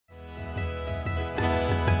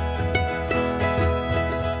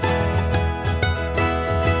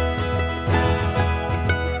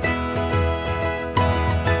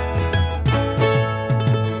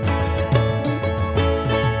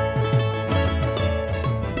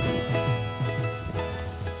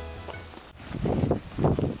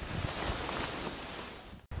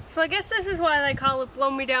So I guess this is why they call it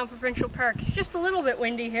Blow Me Down Provincial Park. It's just a little bit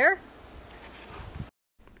windy here.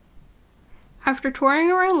 After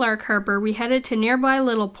touring around Lark Harbour, we headed to nearby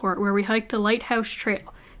Littleport where we hiked the Lighthouse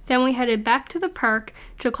Trail. Then we headed back to the park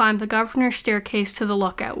to climb the Governor's Staircase to the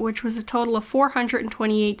lookout, which was a total of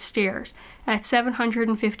 428 stairs at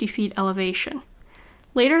 750 feet elevation.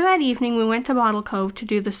 Later that evening, we went to Bottle Cove to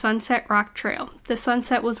do the Sunset Rock Trail. The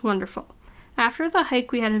sunset was wonderful. After the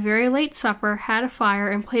hike, we had a very late supper, had a fire,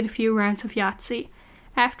 and played a few rounds of Yahtzee.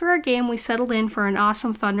 After our game, we settled in for an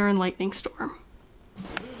awesome thunder and lightning storm.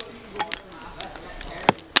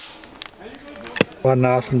 What an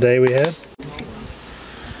awesome day we had.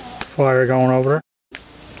 Fire going over there.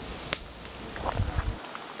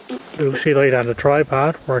 Luci light on the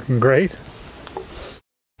tripod, working great.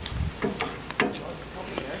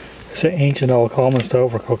 It's an ancient old common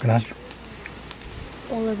stove we're cooking on.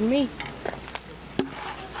 Older than me.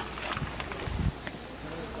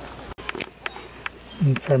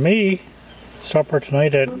 And for me, supper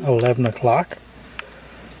tonight at 11 o'clock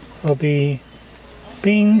will be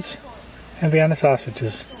beans and Vienna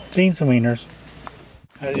sausages. Beans and wieners.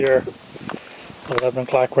 That's your 11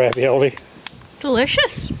 o'clock ravioli.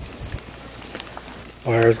 Delicious.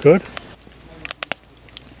 Fire is good.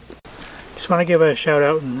 Just want to give a shout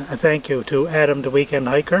out and a thank you to Adam the Weekend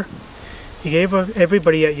Hiker. He gave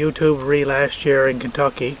everybody at YouTube Re last year in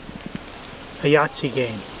Kentucky a Yahtzee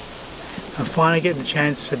game. I'm finally getting a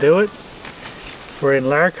chance to do it. We're in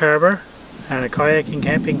Lark Harbour on a kayaking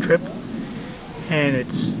camping trip, and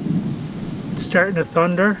it's starting to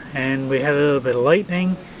thunder, and we had a little bit of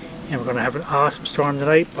lightning, and we're going to have an awesome storm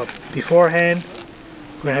tonight. But beforehand,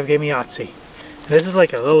 we're going to have a game of Yahtzee. And this is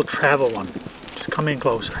like a little travel one. Just come in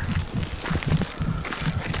closer.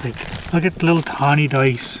 Like, look at the little tiny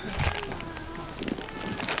dice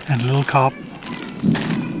and the little cup.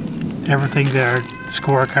 Everything there, the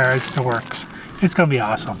scorecards, the works. It's going to be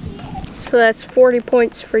awesome. So that's 40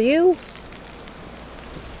 points for you.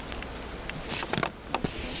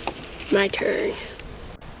 My turn.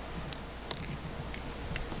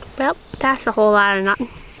 Well, that's a whole lot of nothing.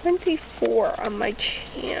 24 on my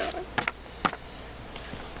chance.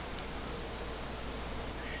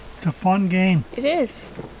 It's a fun game. It is.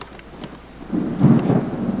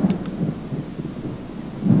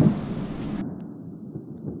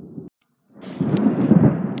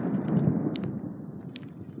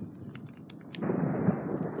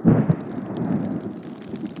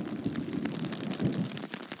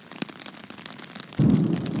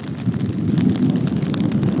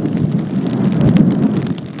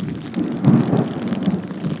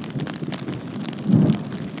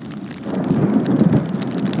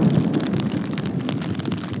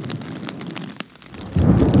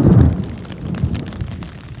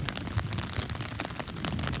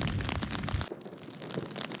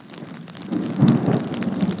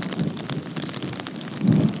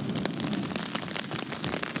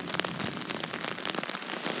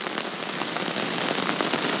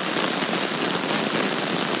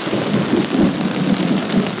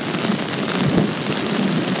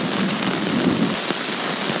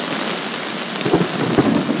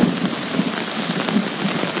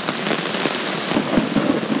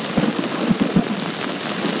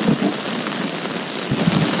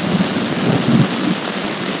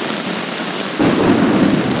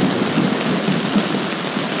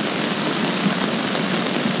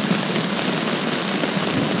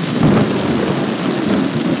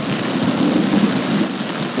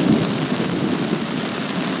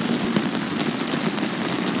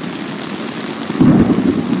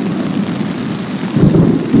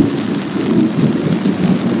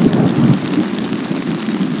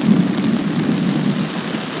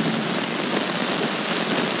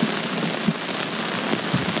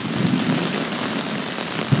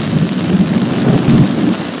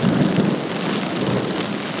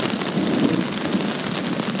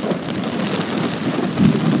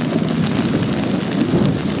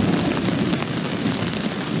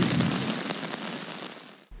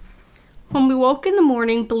 When we woke in the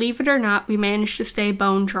morning, believe it or not, we managed to stay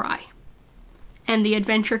bone dry. And the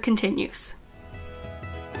adventure continues.